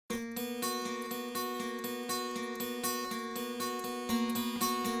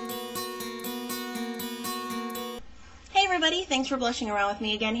everybody, thanks for blushing around with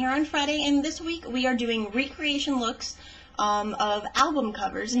me again here on Friday, and this week we are doing recreation looks of album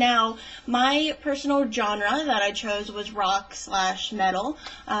covers. Now, my personal genre that I chose was rock/metal.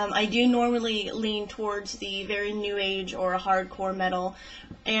 I do normally lean towards the very new age or hardcore metal,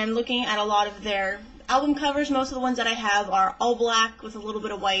 and looking at a lot of their album covers, most of the ones that I have are all black with a little bit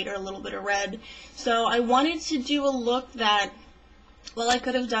of white or a little bit of red. So I wanted to do a look that, well, I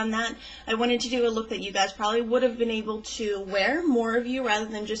could have done that. I wanted to do a look that you guys probably would have been able to wear, more of you, rather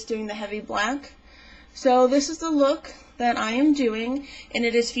than just doing the heavy black. So this is the look that I am doing, and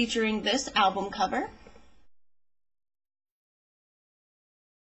it is featuring this album cover.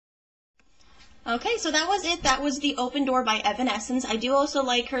 Okay, so that was it. That was the Open Door by Evanescence. I do also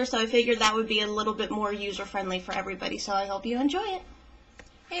like her, so I figured that would be a little bit more user-friendly for everybody, so I hope you enjoy it.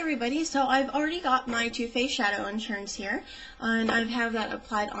 Hey everybody, so I've already got my Too Faced Shadow Insurance here, and I have that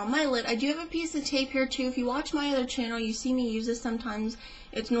applied on my lid. I do have a piece of tape here too. If you watch my other channel, you see me use this sometimes.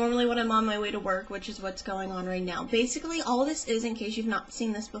 It's normally when I'm on my way to work, which is what's going on right now. Basically, all this is, in case you've not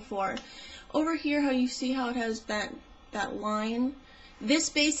seen this before, over here, how you see how it has that line? This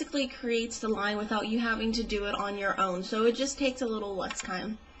basically creates the line without you having to do it on your own, so it just takes a little less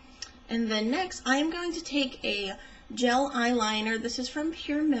time. And then next, I am going to take a gel eyeliner. This is from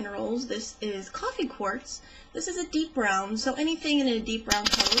Pure Minerals. This is Coffee Quartz. This is a deep brown, so anything in a deep brown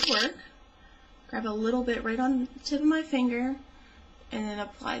color would work. Grab a little bit right on the tip of my finger, and then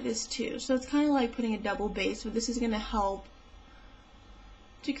apply this too. So it's kind of like putting a double base, but this is going to help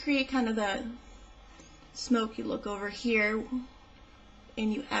to create kind of that smoky look over here,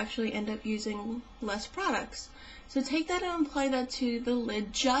 and you actually end up using less products. So take that and apply that to the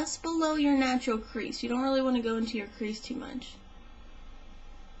lid just below your natural crease. You don't really want to go into your crease too much.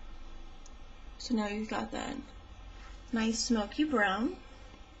 So now you've got that nice smoky brown.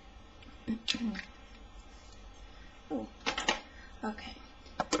 Oh. Okay.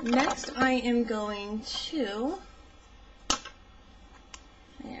 Next I am going to,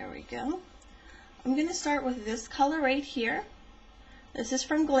 there we go. I'm going to start with this color right here. This is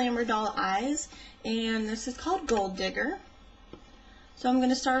from Glamour Doll Eyes, and this is called Gold Digger. So I'm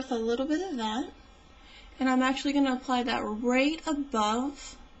going to start with a little bit of that, and I'm actually going to apply that right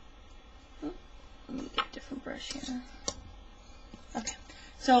above. Oh, let me get a different brush here. Okay,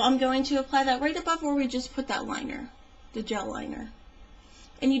 so I'm going to apply that right above where we just put that liner, the gel liner.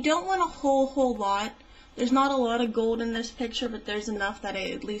 And you don't want a whole lot. There's not a lot of gold in this picture, but there's enough that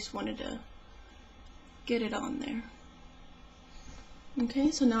I at least wanted to get it on there.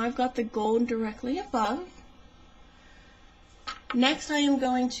 Okay, so now I've got the gold directly above. Next I am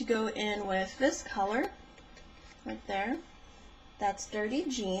going to go in with this color right there. That's Dirty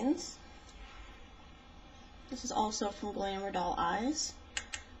Jeans. This is also from Glamour Doll Eyes.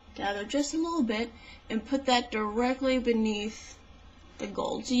 Gather just a little bit and put that directly beneath the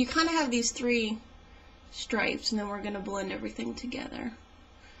gold. So you kind of have these three stripes, and then we're going to blend everything together.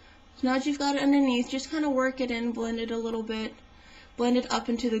 So now that you've got it underneath, just kind of work it in, blend it a little bit. Blend it up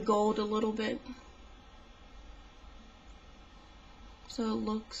into the gold a little bit, so it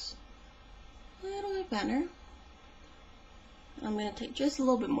looks a little bit better. I'm going to take just a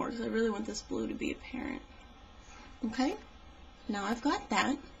little bit more because I really want this blue to be apparent. Okay, now I've got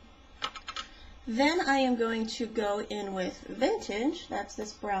that. Then I am going to go in with Vintage. That's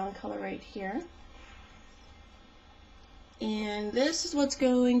this brown color right here. And this is what's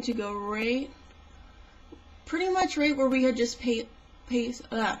going to go right, pretty much right where we had just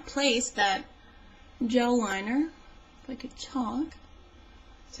placed that gel liner, if I could talk.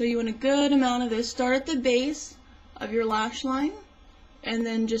 So you want a good amount of this. Start at the base of your lash line and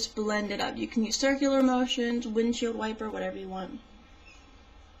then just blend it up. You can use circular motions, windshield wiper, whatever you want.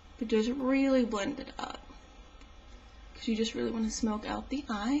 But just really blend it up, because you just really want to smoke out the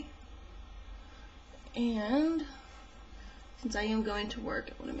eye. And since I am going to work,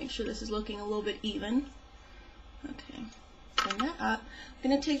 I want to make sure this is looking a little bit even. Okay. Bring that up. I'm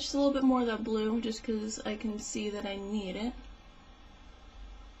going to take just a little bit more of that blue just because I can see that I need it.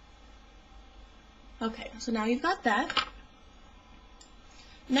 Okay, so now you've got that.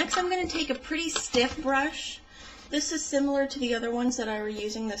 Next I'm going to take a pretty stiff brush. This is similar to the other ones that I were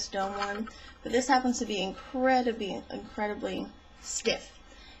using, the stone one, but this happens to be incredibly stiff.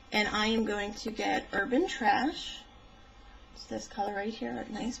 And I am going to get Urban Trash. It's this color right here,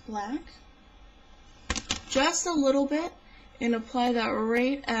 a nice black. Just a little bit, and apply that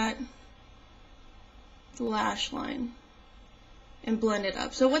right at the lash line and blend it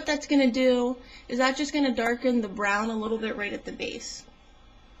up. So what that's going to do is that's just going to darken the brown a little bit right at the base,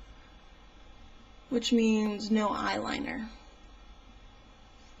 which means no eyeliner.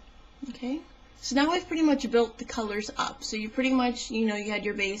 Okay, So now I've pretty much built the colors up. So you pretty much, you know, you had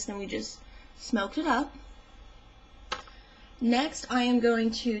your base and we just smoked it up. Next, I am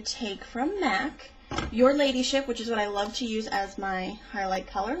going to take from MAC Your Ladyship, which is what I love to use as my highlight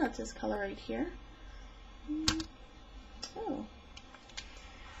color. That's this color right here. Oh.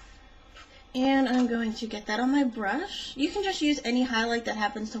 And I'm going to get that on my brush. You can just use any highlight that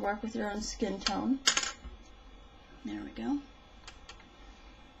happens to work with your own skin tone. There we go.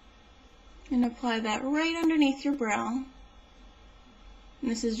 And apply that right underneath your brow. And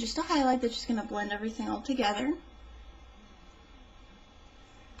this is just a highlight that's just going to blend everything all together.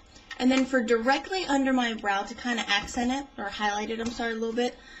 And then for directly under my brow to kind of accent it, or highlight it, I'm sorry, a little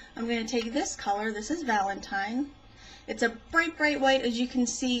bit, I'm going to take this color. This is Valentine. It's a bright, bright white. As you can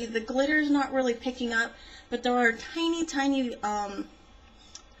see, the glitter's not really picking up, but there are tiny, tiny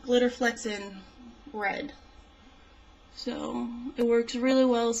glitter flecks in red. So it works really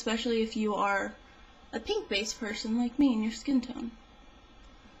well, especially if you are a pink-based person like me in your skin tone.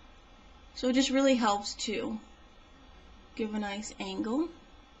 So it just really helps to give a nice angle.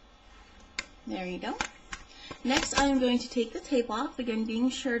 There you go. Next, I am going to take the tape off, again being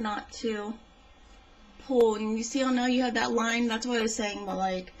sure not to pull. And you see how now you have that line? That's what I was saying, but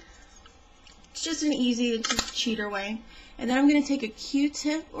like, it's just an easy, it's just cheater way. And then I'm going to take a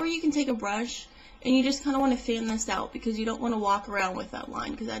Q-tip, or you can take a brush, and you just kind of want to fan this out because you don't want to walk around with that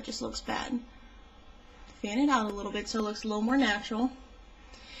line because that just looks bad. Fan it out a little bit so it looks a little more natural.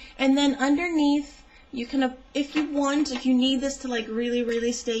 And then underneath, you can, if you want, if you need this to like really,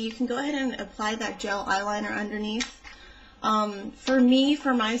 really stay, you can go ahead and apply that gel eyeliner underneath. For me,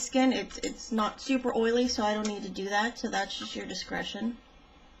 for my skin, it's not super oily, so I don't need to do that, so that's just your discretion.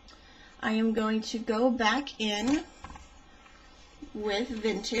 I am going to go back in with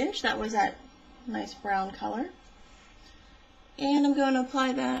Vintage. That was that nice brown color. And I'm going to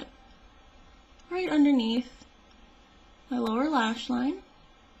apply that right underneath my lower lash line.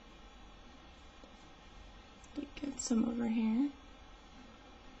 Get some over here.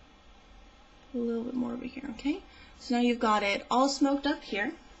 A little bit more over here, okay? So now you've got it all smoked up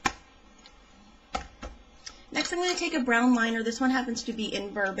here. Next I'm going to take a brown liner. This one happens to be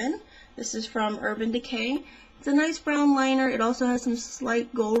in Bourbon. This is from Urban Decay. It's a nice brown liner. It also has some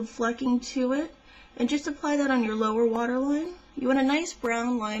slight gold flecking to it. And just apply that on your lower waterline. You want a nice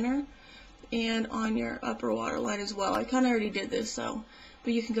brown liner and on your upper waterline as well. I kind of already did this, so,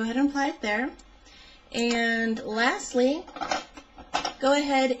 but you can go ahead and apply it there. And lastly, go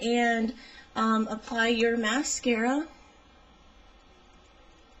ahead and apply your mascara.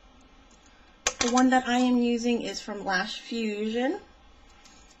 The one that I am using is from Lash Fusion.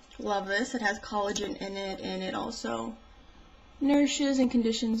 Love this. It has collagen in it, and it also nourishes and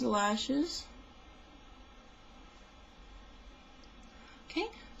conditions the lashes. Okay,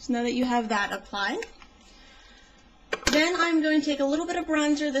 so now that you have that applied, then I'm going to take a little bit of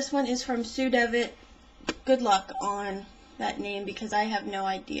bronzer. This one is from Sue Devitt. Good luck on that name because I have no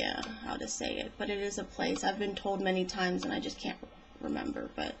idea how to say it, but it is a place. I've been told many times and I just can't remember,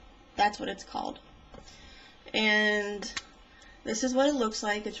 but that's what it's called. And this is what it looks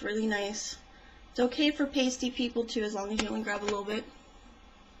like. It's really nice. It's okay for pasty people too, as long as you only grab a little bit.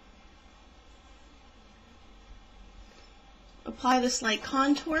 Apply this light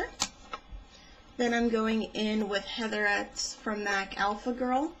contour. Then I'm going in with Heatherette's from MAC Alpha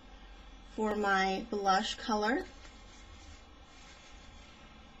Girl for my blush color,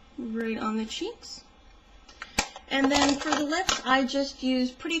 right on the cheeks. And then for the lips, I just use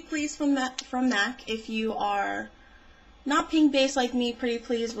Pretty Please from MAC. If you are not pink based like me, Pretty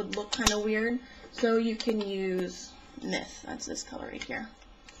Please would look kind of weird, so you can use Myth. That's this color right here.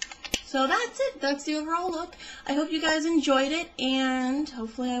 So that's it. That's the overall look. I hope you guys enjoyed it, and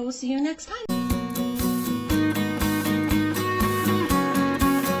hopefully I will see you next time.